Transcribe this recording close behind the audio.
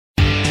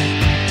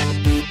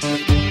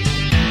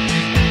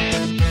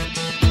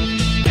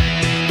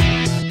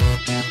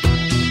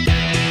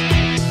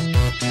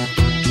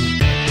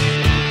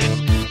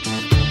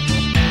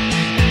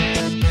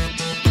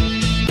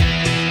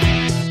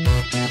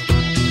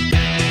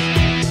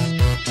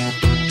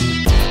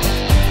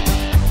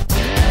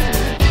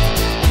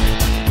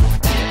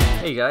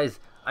guys,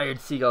 Iron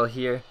Seagull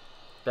here,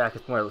 back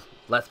with more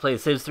Let's Play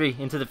Sims 3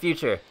 Into the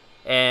Future.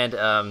 And,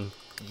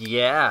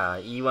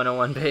 yeah,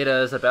 E101 Beta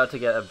is about to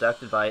get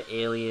abducted by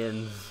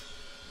aliens.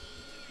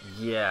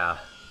 Yeah.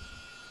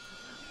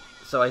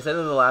 So I said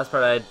in the last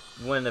part I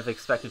wouldn't have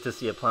expected to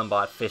see a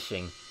plumbot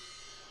fishing.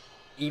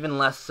 Even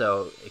less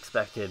so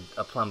expected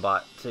a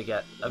plumbot to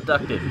get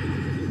abducted.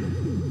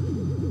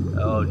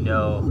 Oh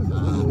no.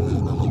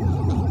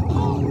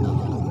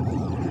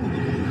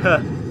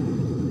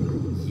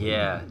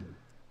 Yeah.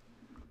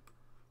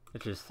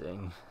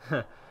 Interesting.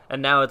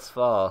 And now it's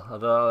fall,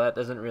 although that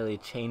doesn't really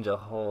change a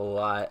whole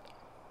lot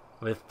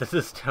with the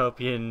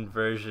dystopian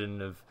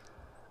version of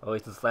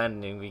Oasis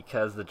Landing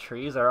because the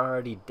trees are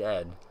already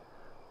dead.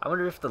 I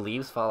wonder if the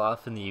leaves fall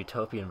off in the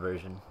utopian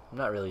version. I'm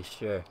not really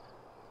sure.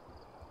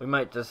 We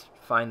might just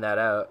find that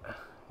out.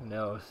 Who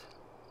knows?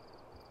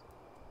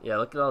 Yeah,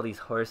 look at all these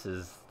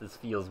horses. This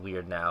feels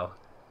weird now.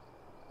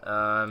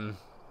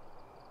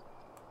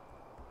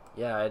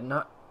 Yeah, I'm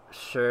not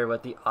sure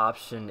what the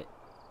option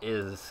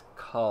is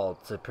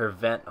called to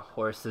prevent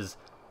horses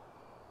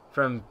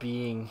from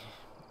being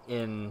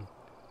in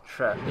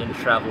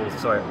travel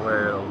sort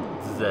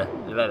worlds.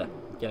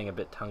 Getting a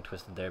bit tongue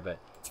twisted there, but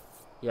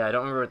yeah, I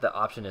don't remember what the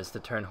option is to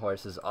turn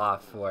horses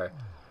off for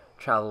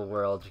travel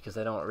world because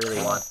I don't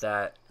really want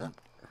that.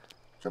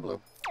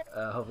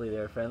 Hopefully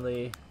they're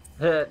friendly.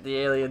 The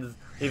aliens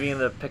leaving in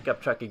the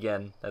pickup truck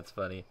again. That's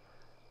funny.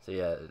 So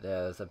yeah,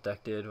 I was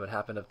abducted. What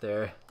happened up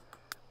there?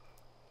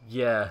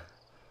 Yeah.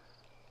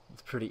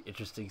 It's pretty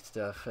interesting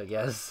stuff, I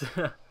guess.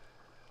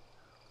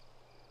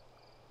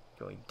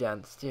 Going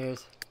down the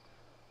stairs.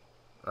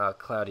 Oh,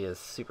 Claudia's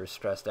super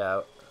stressed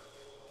out.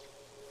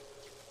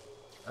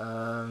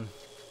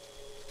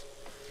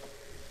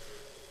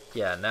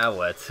 Yeah, now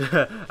what?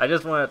 I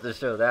just wanted to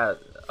show that.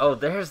 Oh,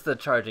 there's the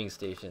charging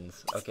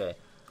stations. Okay,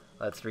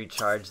 let's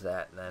recharge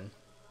that then.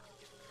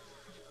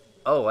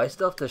 Oh, I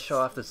still have to show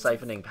off the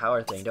siphoning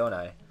power thing, don't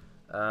I?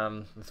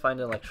 Let's find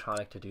an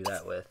electronic to do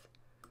that with.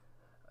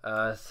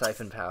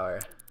 Siphon power.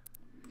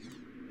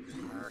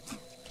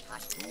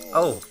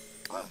 Oh!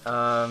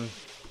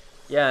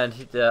 Yeah, and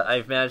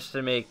I've managed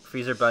to make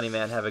Freezer Bunny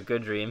Man have a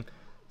good dream.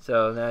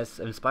 So, nice.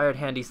 Inspired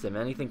handy sim.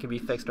 Anything can be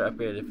fixed or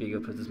upgraded if Ego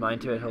puts his mind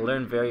to it. He'll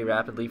learn very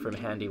rapidly from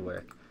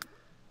handiwork.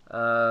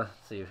 Let's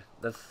see.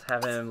 Let's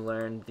have him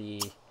learn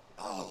the,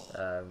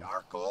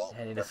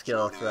 handiness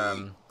skill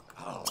from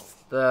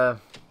the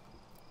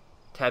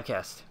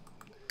Tabcast.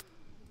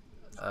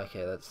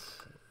 Okay,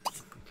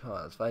 come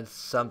on, let's find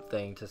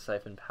something to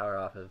siphon power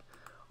off of.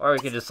 Or we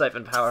can just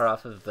siphon power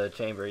off of the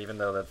chamber, even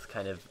though that's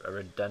kind of a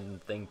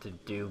redundant thing to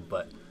do,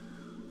 but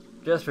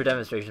just for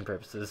demonstration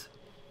purposes.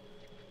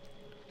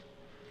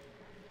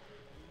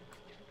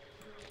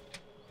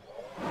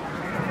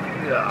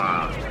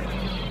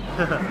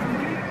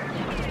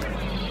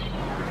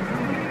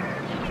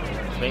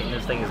 This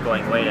maintenance thing is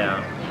going way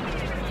down.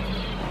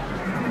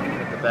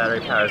 The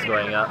battery power is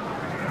going up.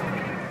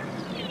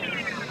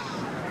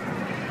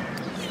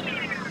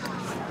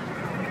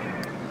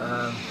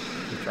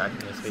 Keep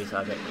tracking the space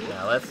object.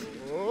 Now let's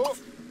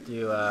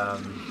do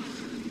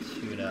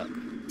tune up.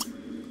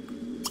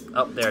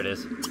 Oh, there it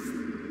is.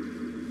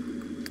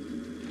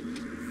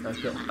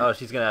 Okay. Oh,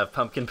 she's gonna have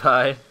pumpkin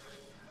pie.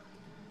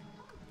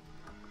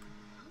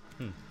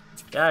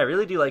 Yeah, I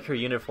really do like her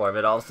uniform.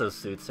 It also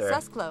suits her.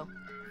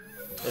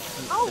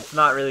 It's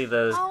not really it's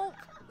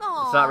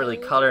not really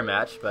color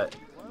matched, but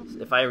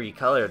if I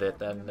recolored it,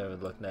 then it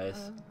would look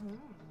nice.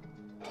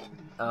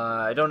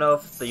 I don't know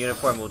if the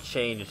uniform will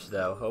change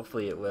though.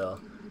 Hopefully it will,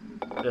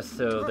 just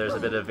so there's a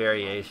bit of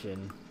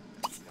variation.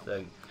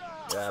 So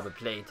grab a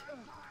plate.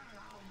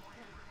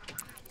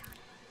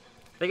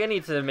 I think I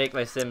need to make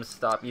my Sims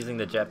stop using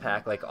the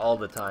jetpack like all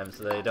the time,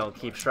 so they don't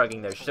keep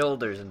shrugging their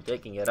shoulders and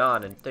taking it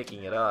on and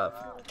taking it off.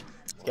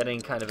 It's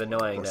getting kind of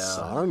annoying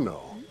now.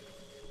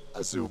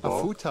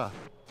 Afuta.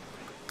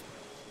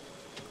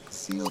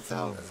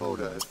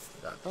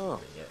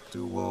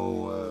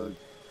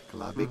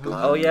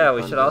 Oh yeah,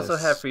 we should also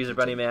have Freezer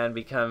Bunny Man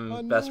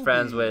become best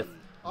friends with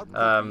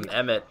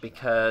Emmett,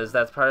 because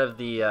that's part of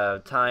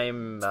the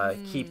Time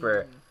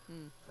Keeper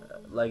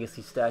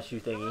legacy statue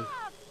thingy.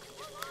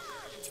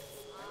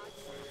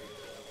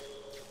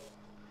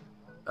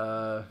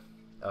 Oh,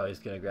 he's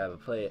gonna grab a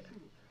plate.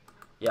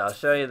 Yeah, I'll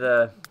show you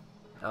the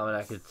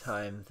Almanac of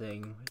Time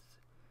thing.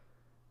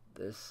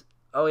 This.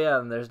 Oh yeah,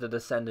 and there's the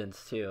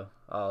Descendants too.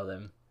 All of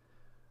them.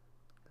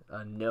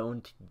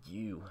 Unknown to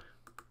you.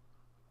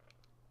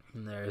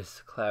 And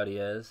there's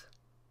Claudia's.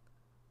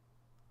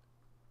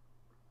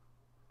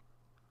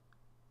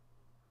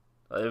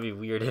 Well, it'd be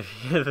weird if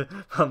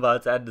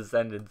Pumbots had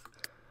Descendants.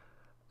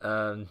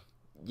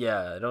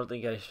 Yeah, I don't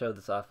think I showed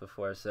this off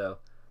before, so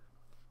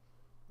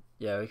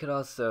yeah, we could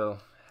also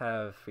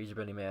have Freezer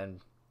Bunny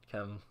Man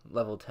become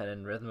level 10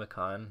 in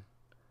Rhythmicon.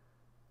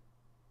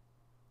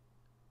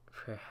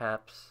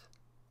 Perhaps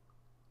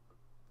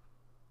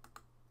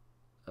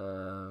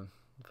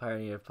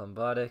Pioneer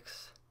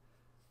Plumbotics.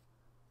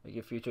 Make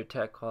a future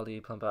tech quality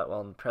Plumbot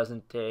while in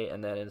present day,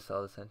 and then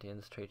install the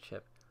sentience trade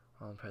chip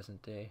while in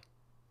present day.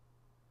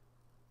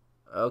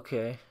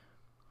 Okay.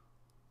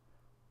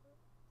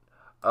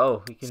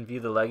 Oh, we can view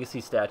the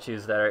legacy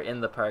statues that are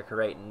in the park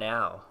right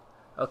now.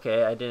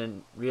 Okay, I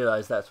didn't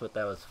realize that's what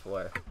that was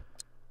for.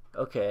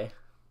 Okay,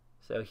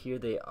 so here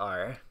they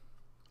are.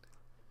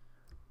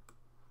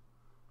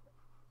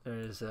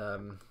 There's,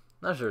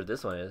 not sure what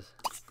this one is.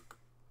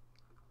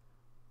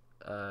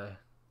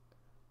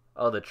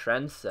 Oh, the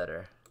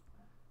trendsetter.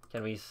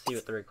 Can we see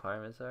what the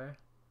requirements are?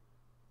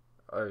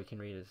 Or we can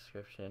read a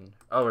description.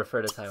 Oh,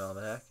 refer to time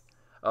almanac.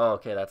 Oh,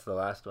 okay, that's the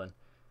last one.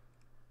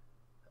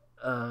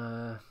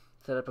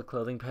 Set up a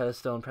clothing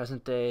pedestal in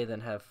present day,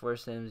 then have 4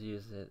 Sims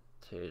use it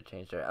to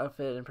change their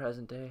outfit in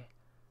present day.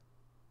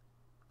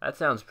 That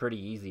sounds pretty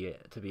easy,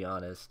 to be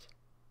honest.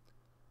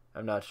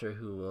 I'm not sure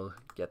who will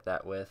get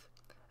that with.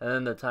 And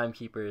then the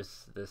timekeeper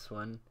is this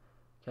one.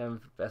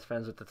 Become best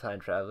friends with the time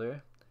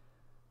traveler.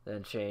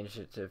 Then change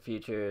it to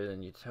future,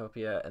 then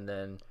Utopia, and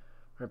then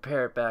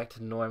repair it back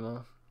to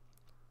normal.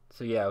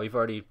 So yeah, we've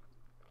already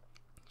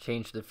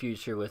changed the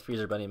future with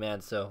Freezer Bunny Man,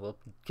 so we'll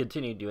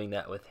continue doing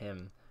that with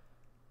him.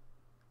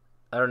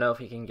 I don't know if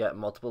he can get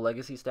multiple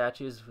legacy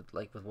statues with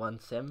one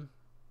sim.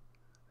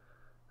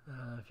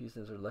 A few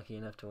sims are lucky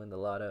enough to win the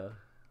lotto.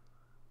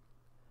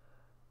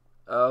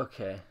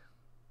 Okay.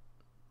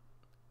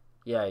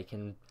 Yeah, you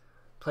can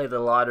play the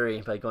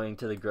lottery by going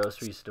to the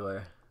grocery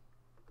store.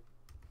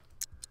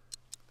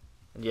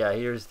 And yeah,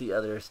 here's the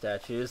other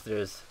statues.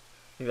 There's,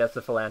 I think that's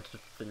the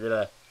philanthropist.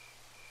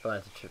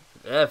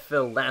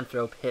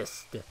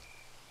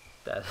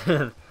 That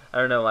I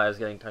don't know why I was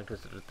getting tongue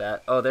twisted with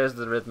that. Oh, there's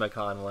the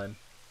Rhythmicon one.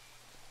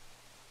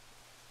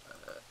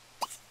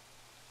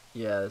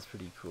 Yeah, that's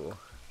pretty cool.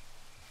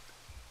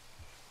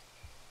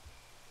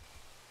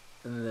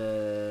 And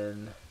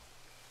then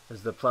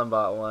there's the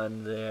Plumbot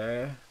one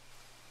there.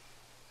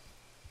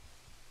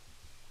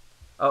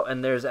 Oh,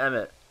 and there's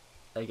Emmett.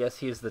 I guess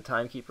he's the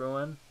timekeeper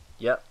one.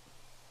 Yep.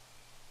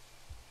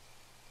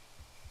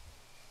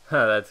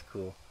 Huh, that's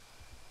cool.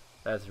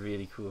 That's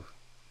really cool.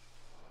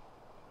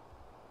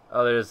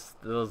 Oh, there's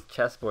those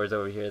chessboards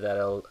over here that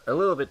are a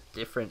little bit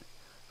different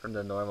from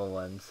the normal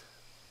ones.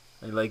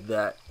 I like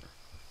that.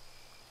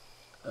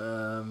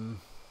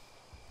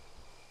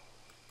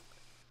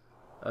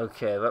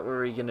 Okay, what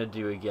were we gonna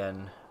do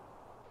again?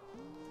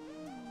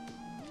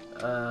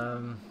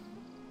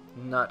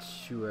 Not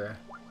sure.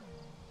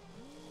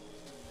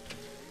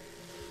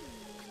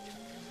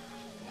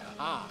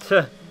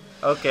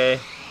 Okay,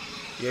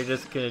 you're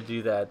just gonna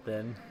do that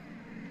then.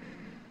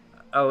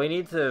 Oh, we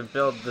need to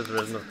build this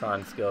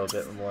Rhythmicon skill a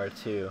bit more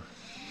too.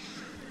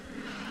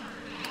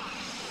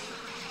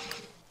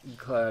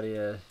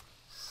 Claudia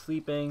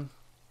sleeping.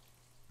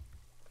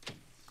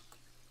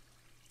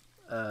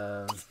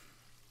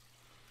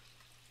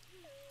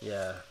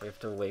 Yeah, we have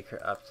to wake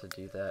her up to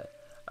do that.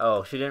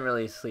 Oh, she didn't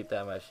really sleep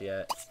that much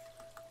yet.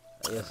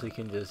 I guess we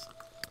can just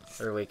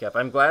let her wake up.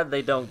 I'm glad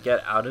they don't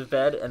get out of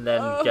bed and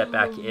then get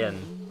back in.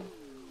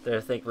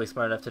 They're thankfully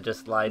smart enough to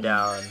just lie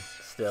down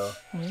still.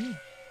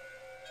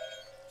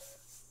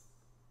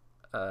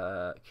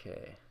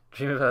 Okay.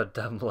 Dream about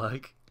dumb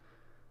luck.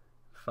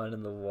 Fun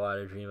in the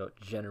water. Dream about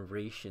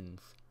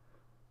generations.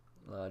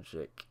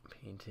 Logic.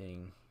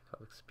 Painting.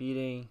 Public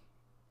speeding.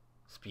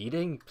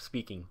 Speeding?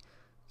 Speaking.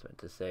 That's what I meant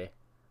to say.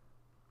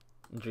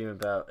 Dream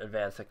about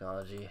advanced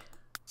technology.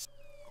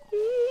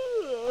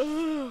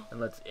 And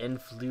let's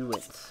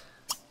influence.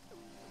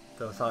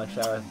 Go sonic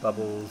shower with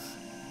bubbles.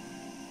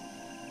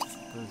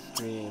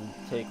 Stream.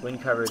 Take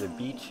wind cover to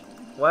beach.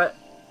 What?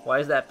 Why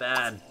is that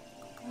bad?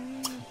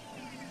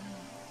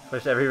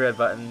 Push every red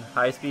button.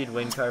 High speed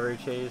wind cover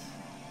chase.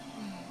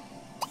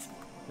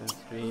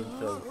 Stream.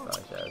 Fill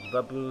sonic shower with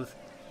bubbles.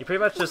 You pretty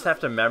much just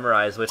have to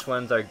memorize which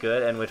ones are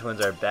good and which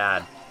ones are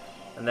bad.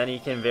 And then you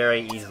can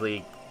very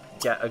easily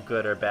get a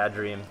good or bad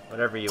dream.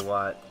 Whatever you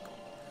want.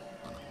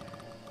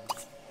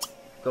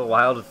 Go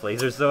wild with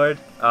laser sword?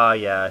 Oh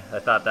yeah, I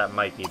thought that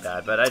might be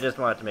bad, but I just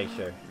wanted to make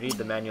sure. Read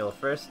the manual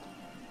first.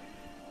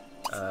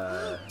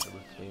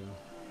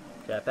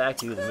 Cat back,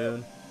 do the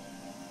moon.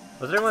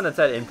 Was there one that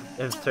said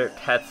insert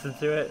pets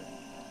into it?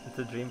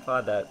 Into Dream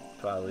Pod? That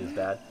probably is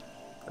bad.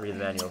 I'll read the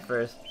manual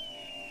first.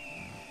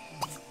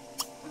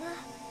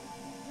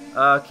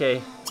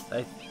 Okay.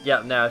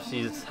 Yeah, now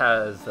she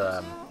has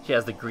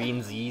the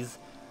green Z's.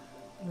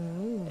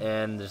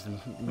 And there's a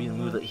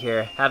moodlet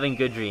here. Having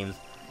good dreams.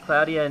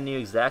 Claudia knew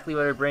exactly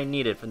what her brain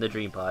needed from the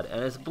Dream Pod,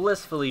 and is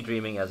blissfully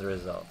dreaming as a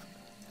result.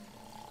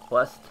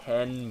 Plus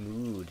 10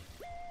 mood.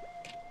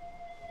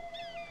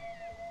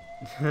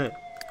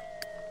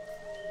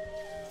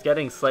 It's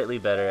getting slightly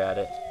better at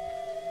it.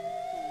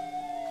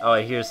 Oh,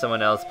 I hear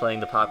someone else playing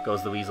the Pop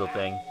Goes the Weasel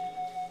thing.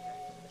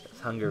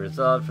 It's hunger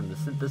resolved from the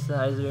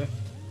synthesizer.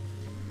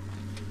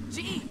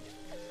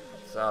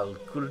 It's all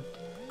good.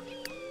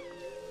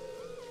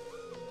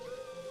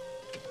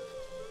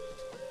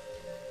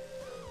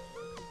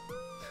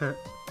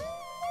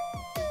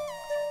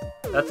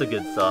 That's a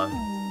good song.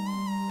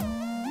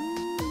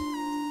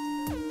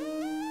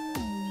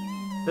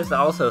 This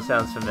also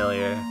sounds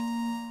familiar.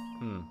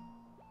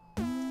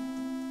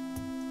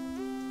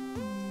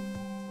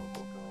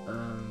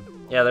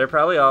 Yeah, they're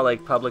probably all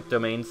like public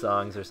domain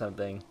songs or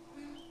something.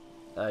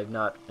 I'm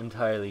not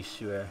entirely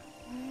sure.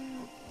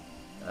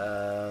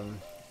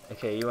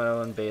 Okay,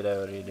 U101 Beta,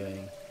 what are you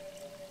doing?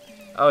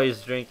 Oh,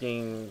 he's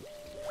drinking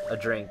a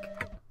drink.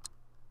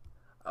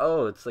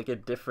 Oh, it's like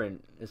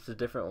it's a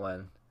different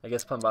one. I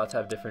guess Plumbots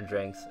have different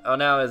drinks. Oh,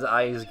 now his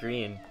eye is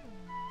green.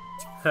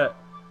 So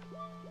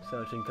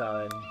much in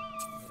common.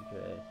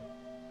 Okay.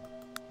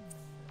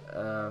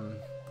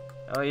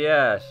 Oh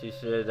yeah, she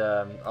should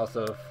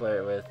also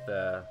flirt with,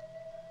 I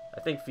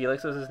think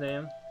Felix was his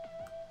name.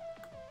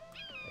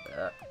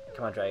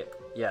 Come on, try it.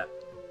 Yeah.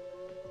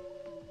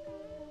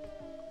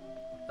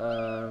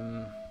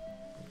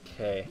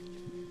 Okay.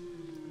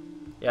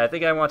 Yeah, I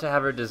think I want to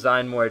have her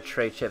design more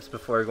trait chips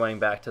before going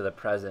back to the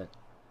present.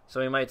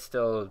 So we might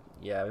still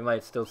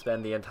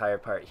spend the entire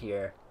part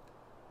here.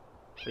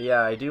 But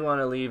yeah, I do want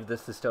to leave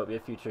this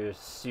Dystopia future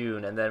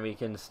soon, and then we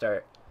can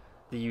start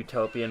the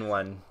Utopian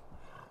one.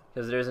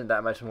 Because there isn't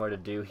that much more to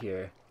do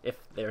here, if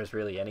there's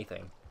really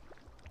anything.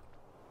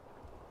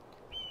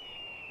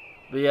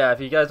 But yeah, if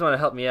you guys want to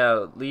help me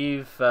out,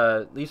 leave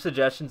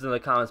suggestions in the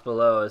comments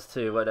below as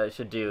to what I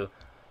should do.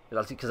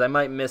 Because I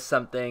might miss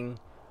something,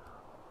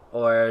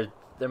 or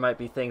there might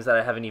be things that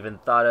I haven't even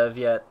thought of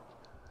yet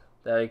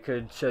that I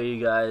could show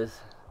you guys.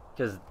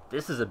 Because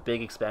this is a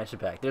big expansion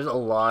pack. There's a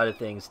lot of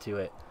things to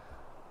it.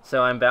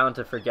 So I'm bound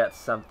to forget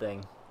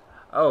something.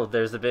 Oh,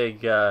 there's a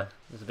big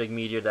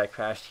meteor that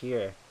crashed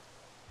here.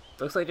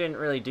 Looks like it didn't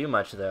really do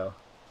much though.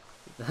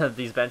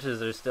 These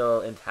benches are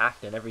still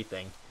intact and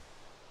everything.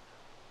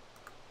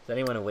 Is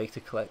anyone awake to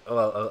collect? Oh,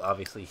 well,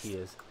 obviously he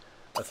is.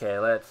 Okay,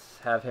 let's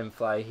have him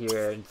fly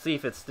here and see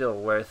if it's still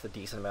worth a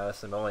decent amount of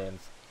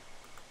simoleons.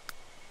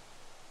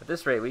 At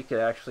this rate, we could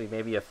actually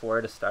maybe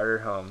afford a starter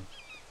home.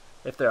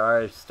 If there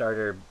are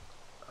starter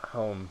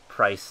home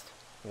priced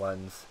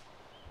ones.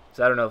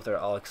 So I don't know if they're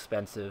all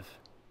expensive.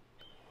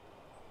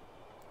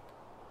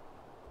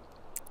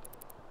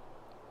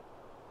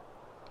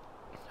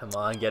 Come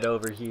on, get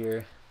over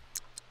here.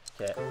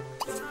 Okay.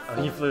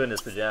 Oh, he flew in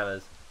his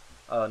pajamas.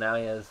 Oh, now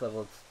he has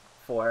level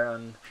 4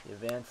 on the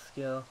advanced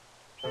skill.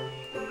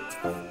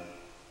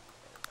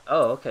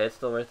 Oh, okay, it's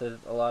still worth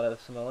a lot of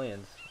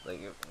simoleons.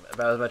 Like,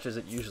 about as much as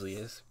it usually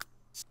is.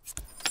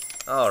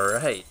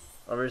 Alright.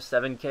 Over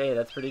 7k,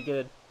 that's pretty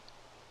good.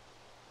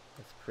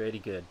 That's pretty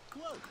good.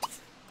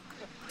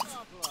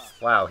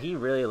 Wow, he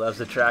really loves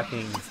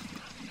attracting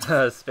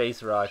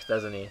space rocks,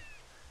 doesn't he?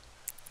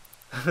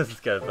 This is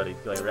kind of funny,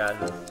 he's going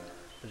around in his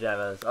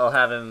pajamas. I'll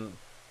have him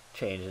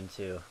change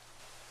into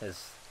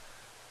his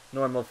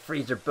normal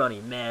Freezer Bunny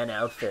man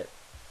outfit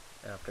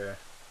after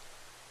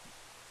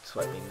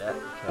swiping that.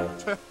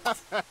 Okay.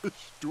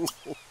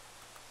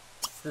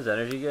 Is his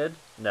energy good?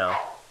 No.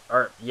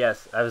 Or,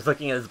 yes, I was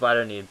looking at his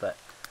bladder need, but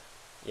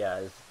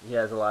yeah, he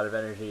has a lot of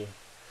energy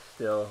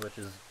still, which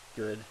is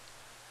good.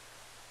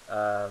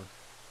 Oh,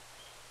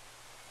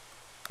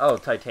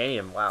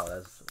 titanium. Wow,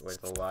 that's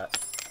worth a lot.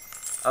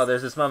 Oh,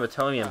 there's this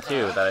Momatonium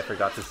too that I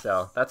forgot to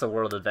sell. That's a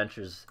World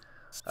Adventures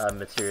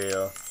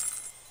material.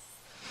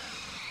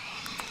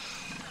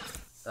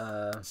 What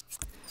are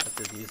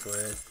these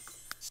worth?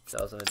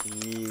 Sell some of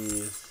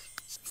these.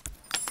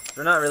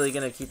 We're not really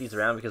gonna keep these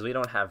around because we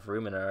don't have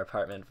room in our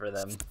apartment for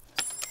them.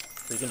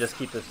 So we can just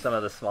keep some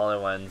of the smaller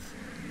ones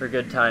for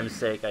good time's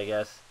sake, I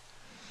guess.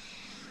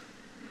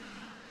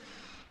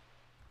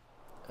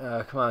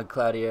 Come on,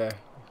 Claudia.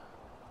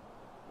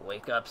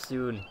 Wake up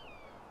soon.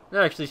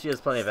 No, actually, she has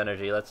plenty of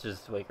energy. Let's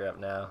just wake her up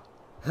now.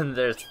 And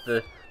there's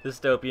the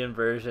dystopian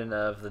version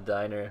of the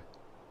diner.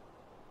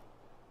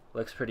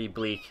 Looks pretty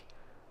bleak.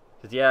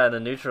 Because, yeah, in the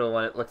neutral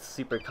one, it looks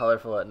super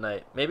colorful at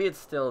night. Maybe it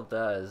still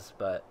does,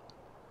 but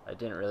I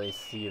didn't really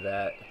see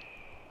that.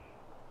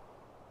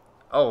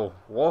 Oh,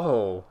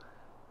 whoa.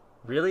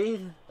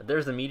 Really?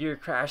 There's a meteor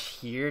crash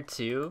here,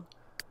 too?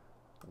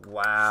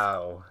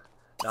 Wow.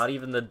 Not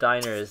even the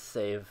diner is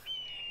safe.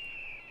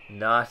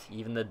 Not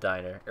even the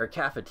diner. Or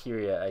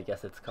cafeteria, I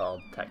guess it's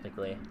called,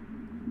 technically.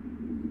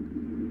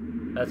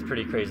 That's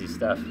pretty crazy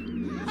stuff.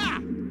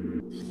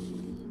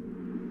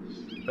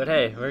 But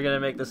hey, we're gonna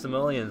make the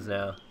simoleons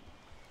now.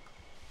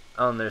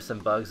 Oh, and there's some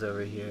bugs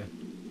over here.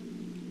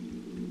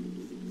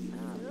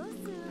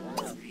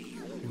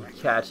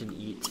 Catch and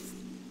eat.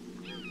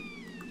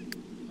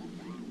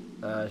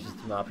 She's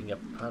mopping up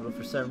a puddle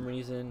for some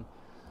reason.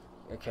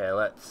 Okay,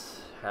 let's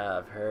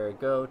have her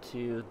go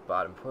to the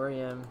bottom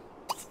emporium.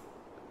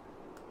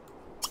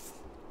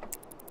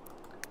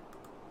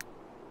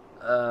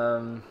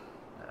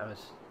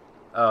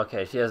 Oh,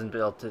 okay, she hasn't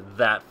built it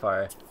that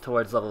far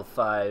towards level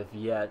 5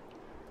 yet.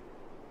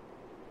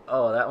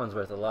 Oh, that one's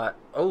worth a lot.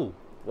 Oh,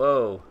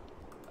 whoa.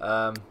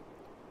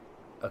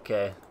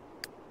 Okay.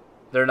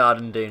 They're not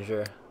in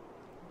danger.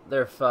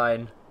 They're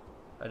fine.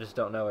 I just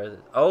don't know where.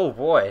 Oh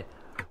boy.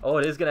 Oh,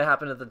 it is gonna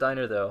happen at the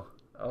diner though.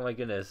 Oh my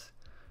goodness.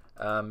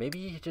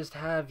 Maybe just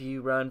have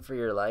you run for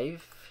your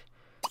life.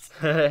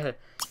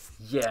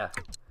 Yeah.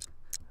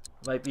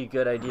 Might be a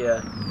good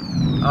idea.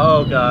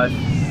 Oh gosh.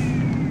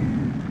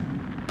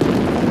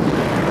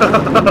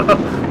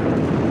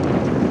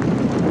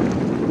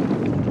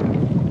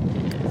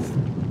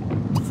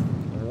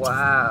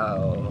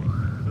 Wow.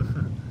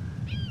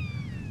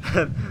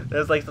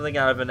 There's like something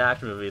out of an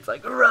action movie. It's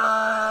like,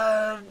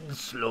 run!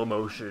 Slow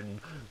motion.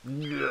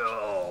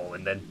 No!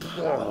 And then,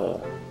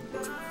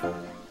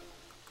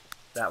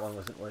 that one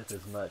wasn't worth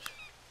as much.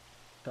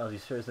 Technology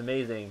sure is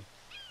amazing.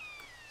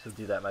 So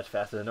do that much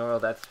faster than normal.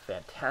 That's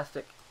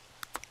fantastic.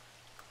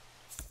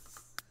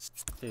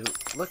 Dude,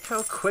 look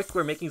how quick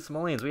we're making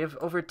simoleons. We have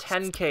over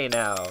 10k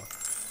now.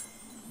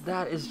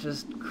 That is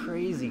just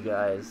crazy,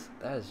 guys.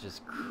 That is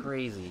just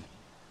crazy.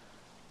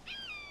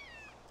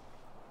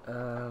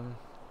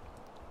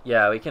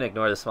 Yeah, we can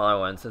ignore the smaller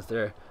ones since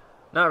they're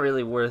not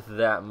really worth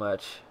that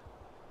much.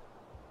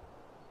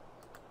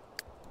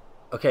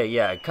 Okay,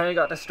 yeah, I kind of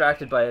got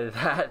distracted by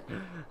that.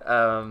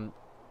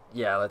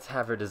 Yeah, let's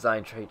have her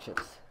design trait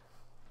chips.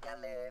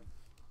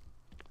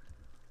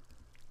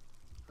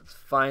 Let's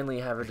finally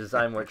have her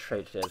design more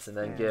trait chips and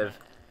then give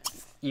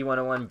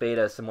E101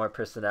 Beta some more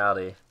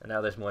personality. And now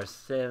there's more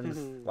Sims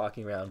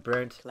walking around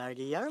burnt.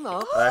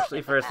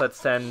 Actually, first let's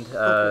send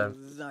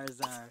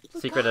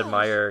Secret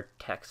Admirer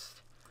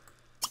text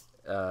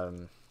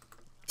to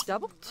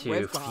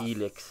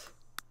Felix.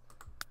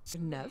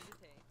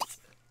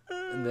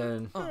 And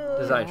then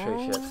design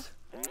trait chips.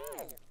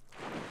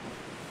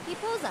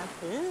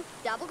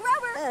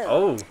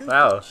 Oh,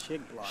 wow.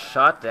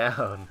 Shot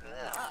down.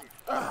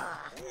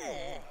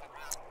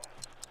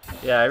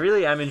 Yeah, I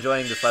really am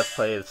enjoying this Let's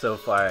Play so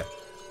far.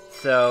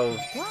 So,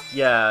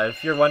 yeah,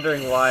 if you're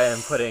wondering why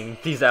I'm putting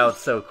these out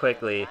so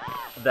quickly,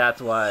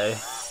 that's why.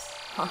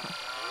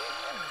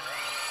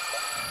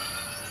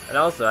 And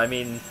also, I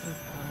mean,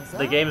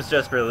 the game's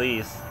just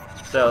released,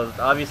 so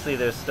obviously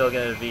there's still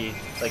going to be,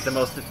 like, the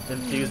most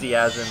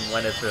enthusiasm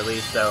when it's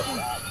released, so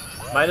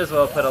might as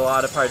well put a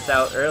lot of parts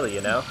out early,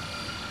 you know?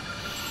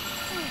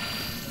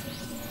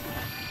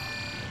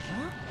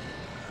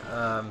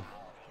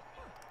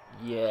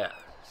 Yeah,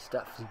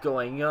 stuff's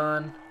going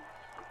on.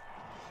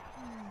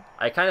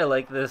 I kind of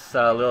like this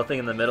little thing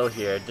in the middle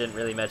here. Didn't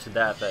really mention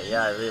that, but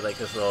yeah, I really like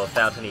this little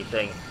fountainy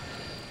thing.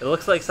 It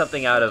looks like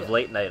something out of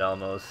Late Night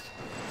almost.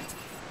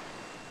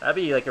 That'd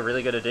be like a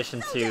really good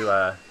addition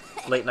to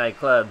late night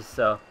clubs,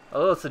 so a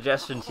little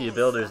suggestion to you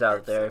builders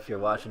out there if you're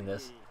watching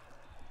this.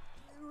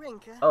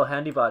 Oh,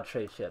 Handybot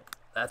trait chip.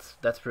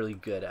 That's really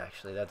good,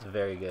 actually. That's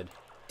very good.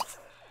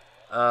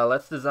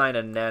 Let's design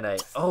a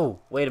nanite. Oh,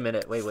 wait a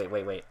minute.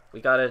 Wait. We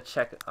gotta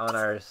check on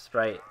our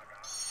sprite,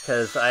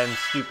 because I'm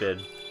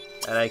stupid,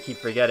 and I keep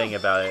forgetting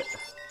about it.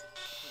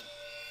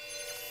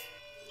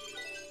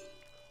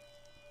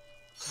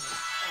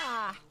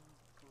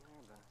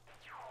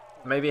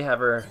 Maybe have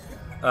her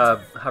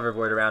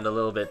hoverboard around a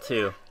little bit,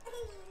 too.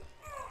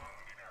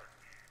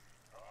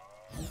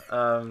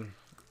 Oh,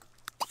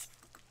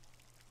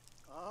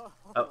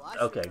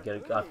 okay, get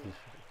it off.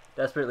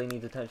 Desperately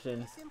needs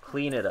attention.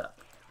 Clean it up.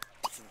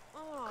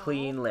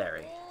 Clean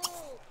Larry.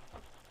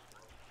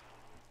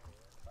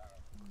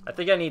 I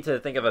think I need to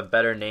think of a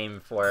better name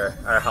for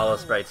our hollow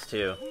sprites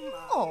too.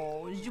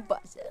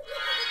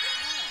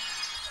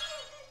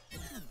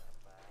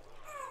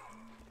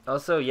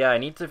 Also, yeah, I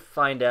need to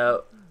find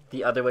out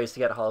the other ways to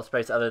get hollow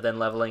sprites other than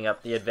leveling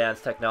up the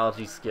advanced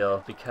technology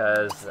skill,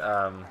 because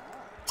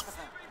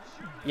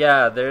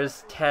yeah,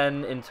 there's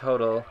 10 in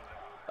total.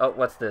 Oh,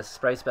 what's this?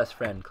 Sprite's best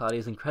friend. Claudia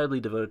is incredibly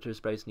devoted to her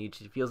Sprite's needs.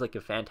 She feels like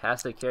a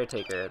fantastic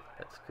caretaker.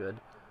 That's good.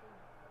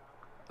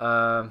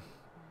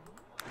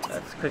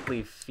 Let's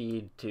quickly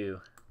feed too.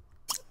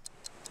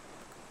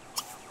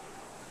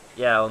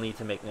 Yeah, I'll need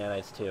to make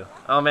nanites too.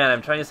 Oh man,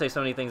 I'm trying to say so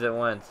many things at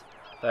once.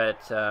 But,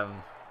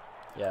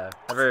 yeah.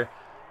 Ever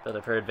build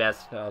up her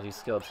advanced technology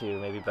skill too,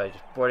 maybe by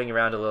just boarding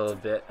around a little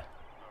bit.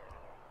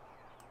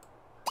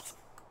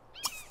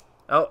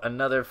 Oh,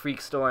 another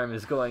freak storm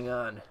is going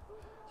on.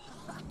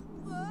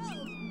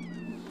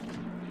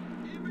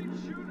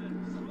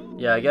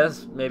 Yeah, I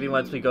guess maybe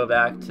once we go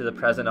back to the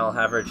present, I'll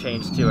have her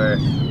change to her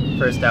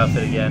first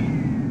outfit again.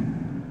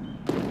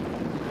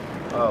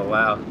 Oh,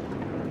 wow.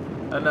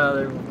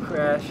 Another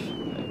crash.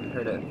 I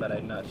heard it, but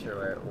I'm not sure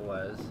where it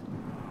was.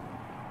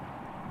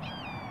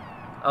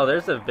 Oh,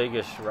 there's a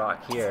biggish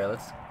rock here.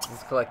 Let's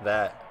collect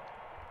that.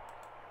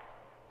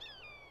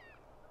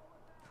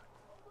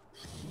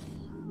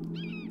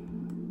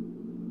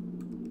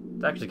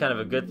 It's actually kind of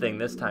a good thing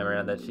this time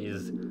around that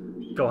she's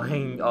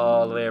going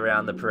all the way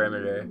around the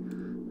perimeter.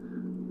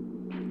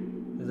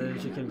 Then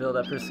she can build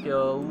up her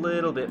skill a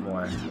little bit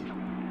more.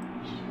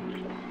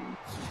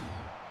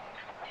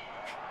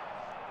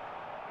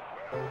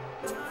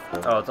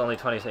 Oh, it's only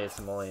 28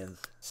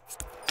 simoleons.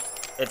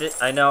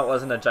 I know it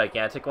wasn't a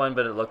gigantic one,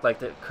 but it looked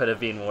like it could have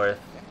been worth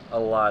a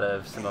lot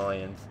of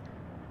simoleons.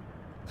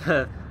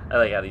 I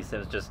like how these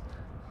Sims just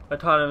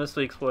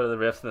autonomously explore the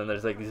rifts, and then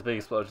there's like these big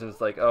explosions.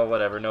 It's like, oh,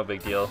 whatever, no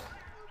big deal.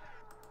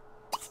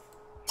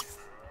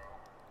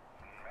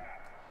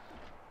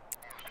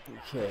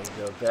 Okay,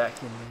 go back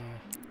in there.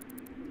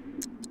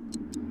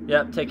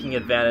 Yep, taking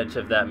advantage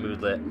of that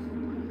moodlet.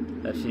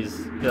 That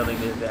she's building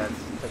the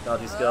advanced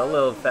technology skill a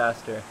little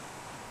faster.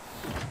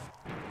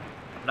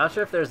 I'm not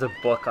sure if there's a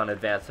book on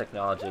advanced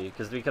technology,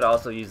 because we could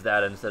also use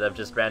that instead of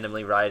just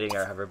randomly riding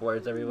our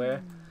hoverboards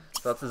everywhere.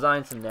 So let's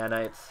design some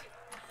nanites,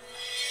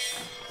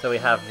 so we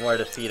have more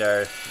to feed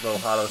our little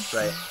hollow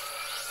sprite.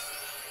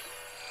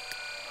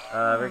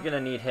 We're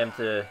gonna need him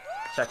to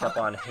check up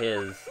on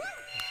his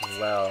as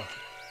well.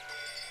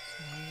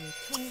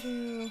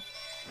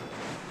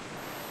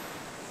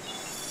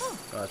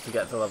 To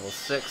get to level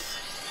 6.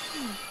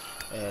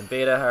 And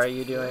Beta, how are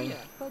you doing?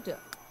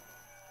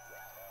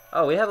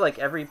 Oh, we have like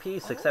every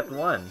piece except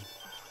one.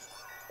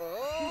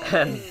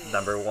 And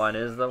number 1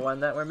 is the one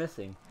that we're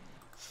missing.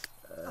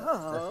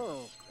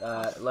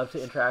 Love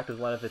to interact with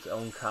one of its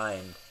own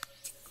kind.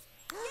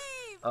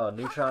 Oh,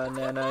 neutron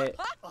nanite.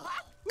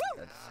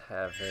 Let's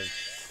have it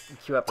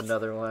queue up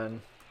another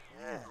one.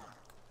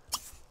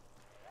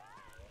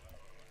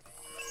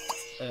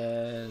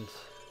 And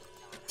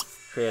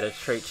create a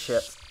trait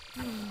ship.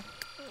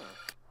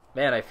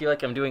 Man, I feel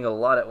like I'm doing a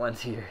lot at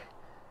once here.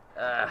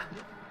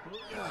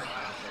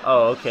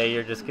 Oh, okay,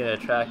 you're just gonna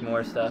attract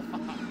more stuff.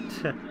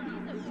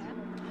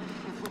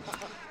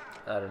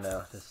 I don't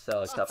know, just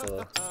sell a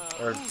couple.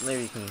 Or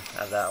maybe you can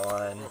have that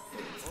one.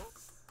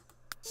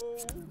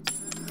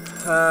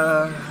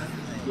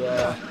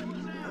 Yeah.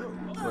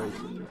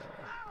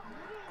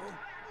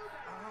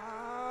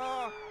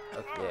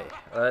 Okay,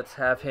 let's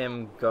have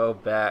him go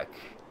back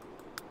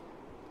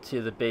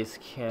to the base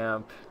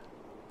camp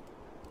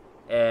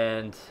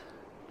and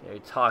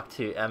talk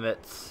to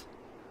Emmett's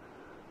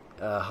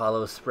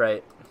hollow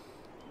sprite,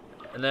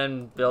 and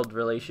then build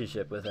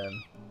relationship with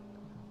him.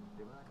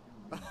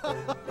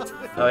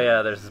 Oh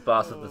yeah, there's this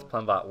boss with this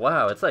plumbot.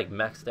 Wow, it's like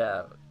maxed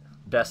out.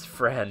 Best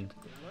friend.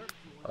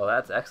 Oh,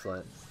 that's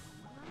excellent.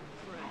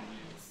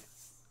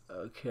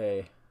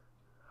 Okay.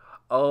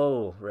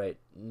 Oh, right.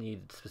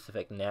 Need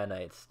specific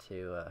nanites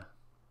to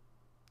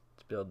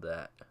build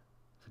that.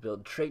 To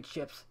build trait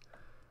ships.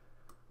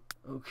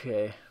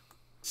 Okay.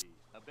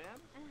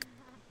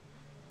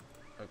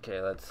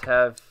 Okay, let's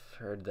have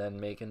her then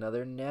make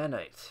another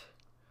nanite.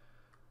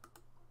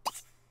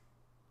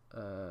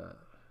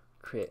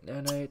 Create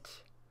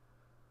nanite.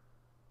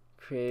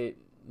 Create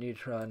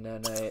neutron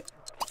nanite.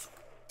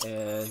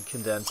 And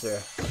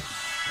condenser.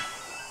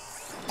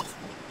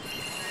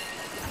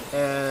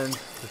 And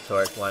the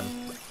torque one.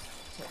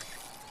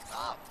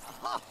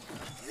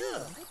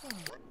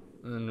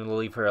 And we'll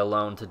leave her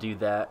alone to do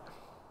that.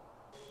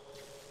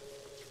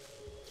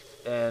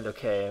 And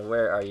okay,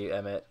 where are you,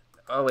 Emmett?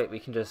 Oh wait, we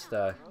can just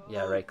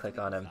yeah, right click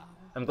on him.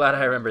 I'm glad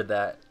I remembered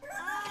that.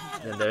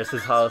 And there's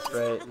his hollow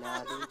sprite.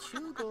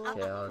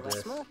 Okay, I'll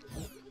just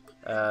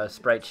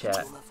sprite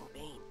chat.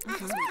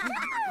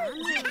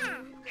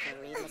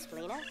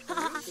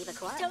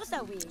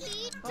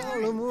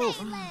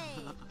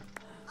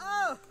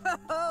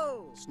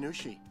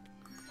 Snooshy.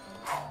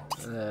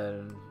 And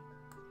then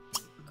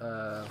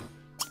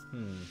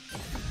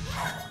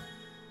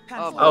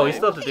oh, we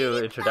still have to do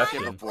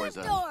introduction.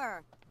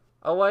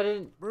 Oh, why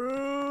didn't...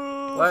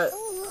 What?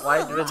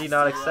 Why did he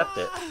not accept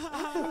it?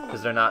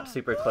 Because they're not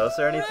super close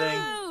or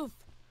anything?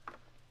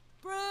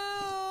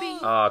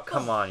 Oh,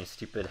 come on, you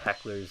stupid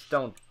hecklers.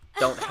 Don't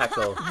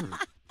heckle.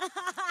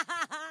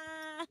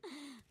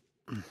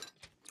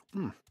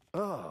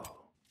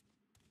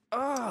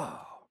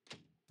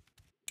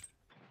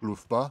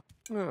 Lufba.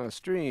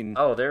 Stream.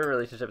 Oh, their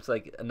relationship's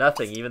like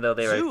nothing, even though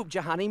they were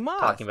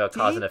talking about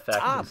cause and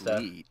effect and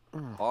stuff.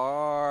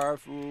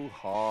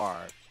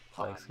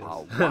 Thanks,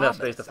 enough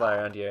space to fly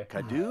around here.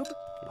 Kadoob?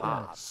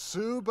 Yeah.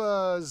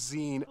 Suba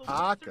Zine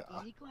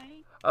Aka.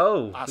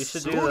 Oh, we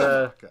should do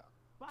the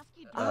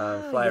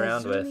fly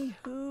around with.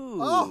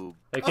 Oh.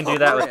 We can do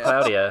that with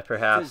Claudia,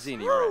 perhaps.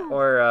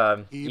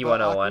 Or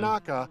E101.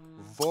 Naka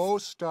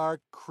Vostar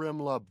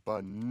Krimla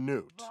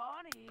Banut.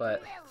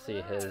 But let's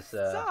see, his it's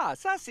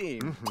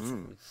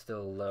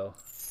still low.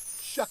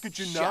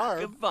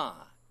 Shakajanar.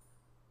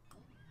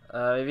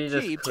 Maybe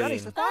just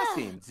clean.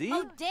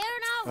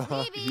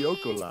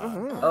 Yokola.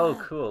 Oh,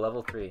 cool,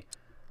 level 3.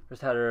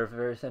 First how to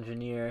reverse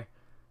engineer.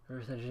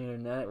 Reverse engineer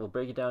net. We'll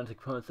break it down into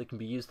components that can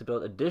be used to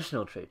build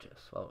additional trait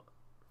chips. While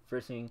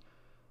reverse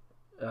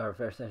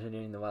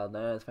engineering the wild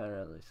nanites found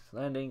around Lisa's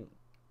landing.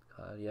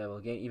 Yeah, we'll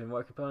gain even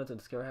more components and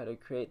discover how to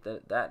create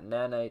that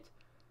nanite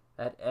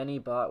at any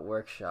bot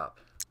workshop.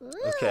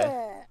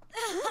 Okay.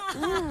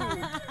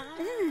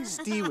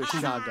 Stiwa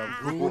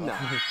Shagaguna.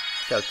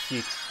 So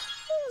cute.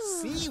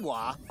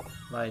 Siwa.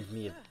 Reminds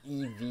me of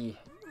Eevee.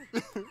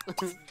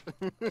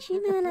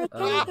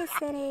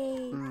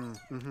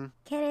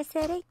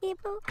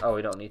 Oh,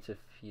 we don't need to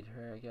feed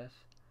her, I guess.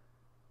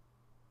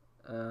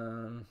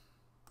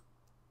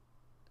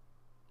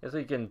 Guess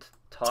we can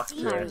talk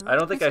to her. I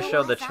don't think I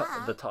showed the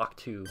talk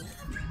to.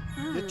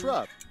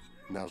 Yitra.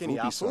 Now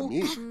Vubi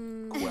Sami.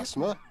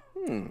 Quesma.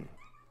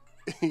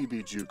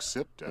 Ebi Juke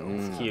Sipto.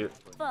 It's cute.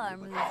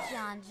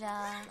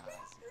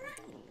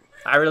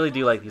 I really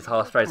do like these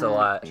hollow sprites a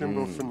lot.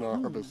 Jimbo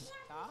Finarbus.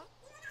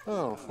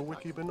 Oh, for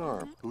Wiki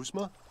Benar.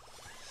 Usma?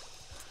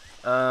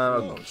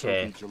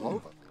 Okay.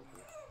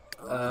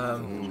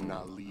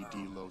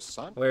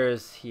 Where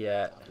is he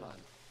at?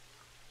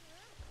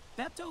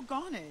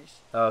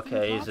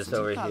 Okay, he's just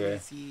over here.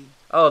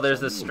 Oh,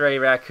 there's a stray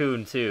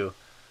raccoon too.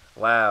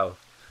 Wow.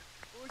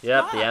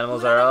 Yep, the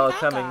animals are all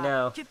coming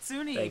now. Thanks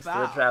to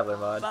the Traveler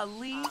mod.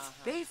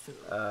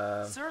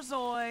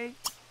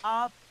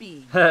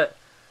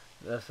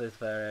 That's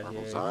what's around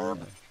here.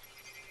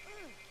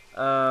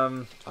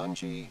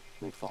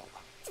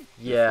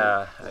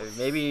 Yeah,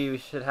 maybe we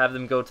should have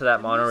them go to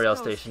that monorail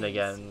station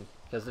again,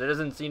 because there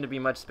doesn't seem to be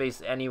much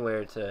space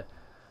anywhere to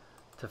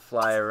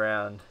fly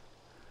around.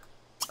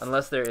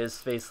 Unless there is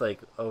space like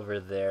over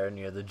there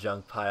near the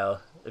junk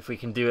pile, if we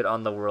can do it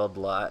on the world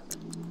lot.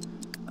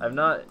 I'm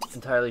not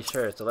entirely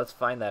sure, so let's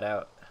find that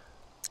out.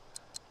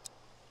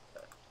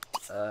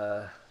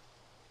 Start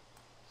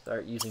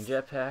using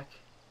jetpack.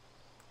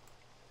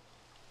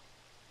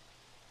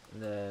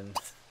 And then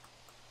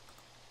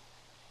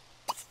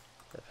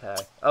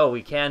jetpack. Oh,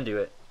 we can do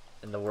it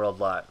in the world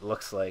lot,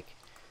 looks like.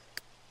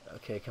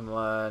 Okay, come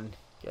on,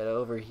 get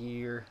over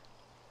here.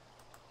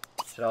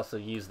 Should also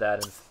use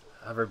that as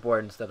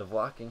hoverboard instead of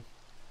walking.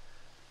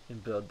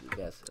 And build,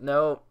 yes.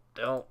 No,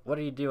 don't. What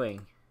are you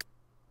doing?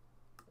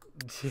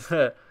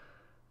 Okay.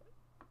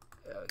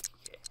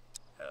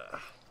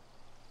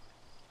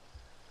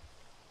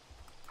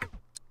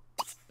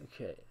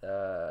 Okay.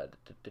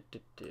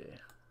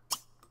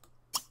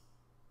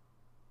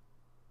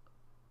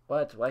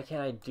 What? Why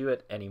can't I do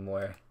it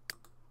anymore?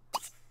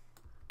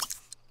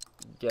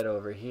 Get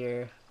over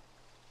here.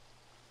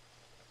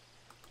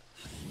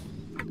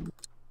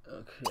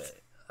 Okay.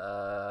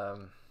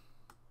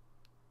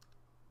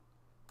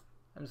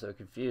 I'm so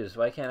confused.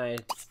 Why can't I?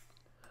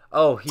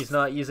 Oh, he's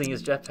not using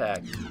his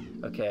jetpack.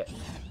 Okay.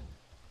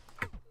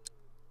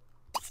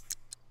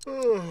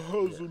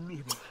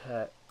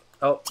 Jetpack.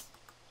 Oh,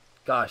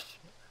 gosh.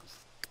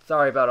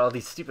 Sorry about all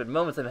these stupid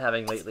moments I'm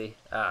having lately.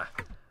 Ah.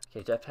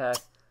 Okay,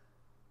 jetpack.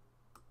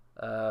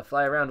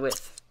 Fly around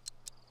with.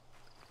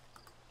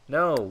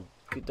 No,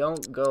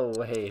 don't go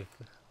away.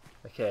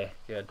 Okay,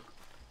 good.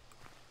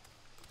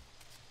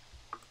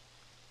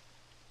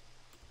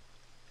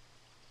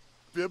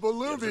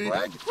 Bibbalooby.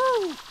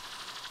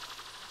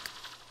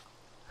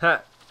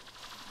 Ha!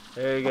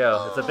 There you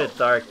go. It's a bit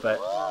dark, but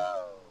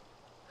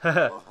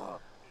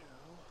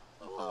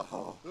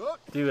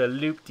do a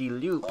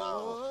loop-de-loop.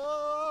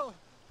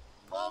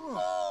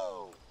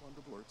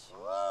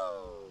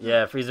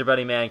 Yeah, Freezer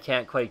Buddy Man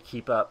can't quite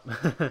keep up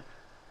with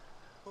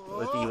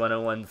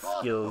E101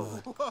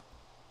 skills.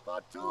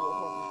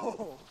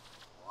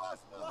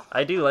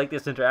 I do like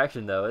this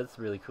interaction though. It's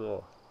really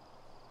cool.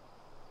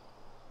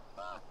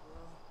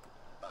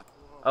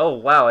 Oh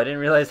wow, I didn't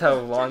realize how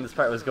long this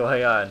part was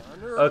going on.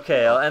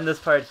 Okay, I'll end this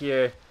part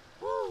here.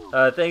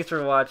 Thanks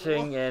for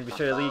watching, and be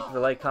sure to leave a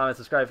like, comment,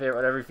 subscribe, favorite,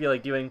 whatever you feel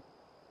like doing,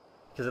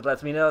 because it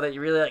lets me know that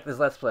you really like this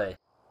Let's Play.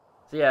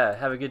 So yeah,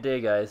 have a good day,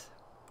 guys.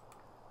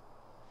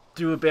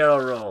 Do a barrel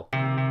roll.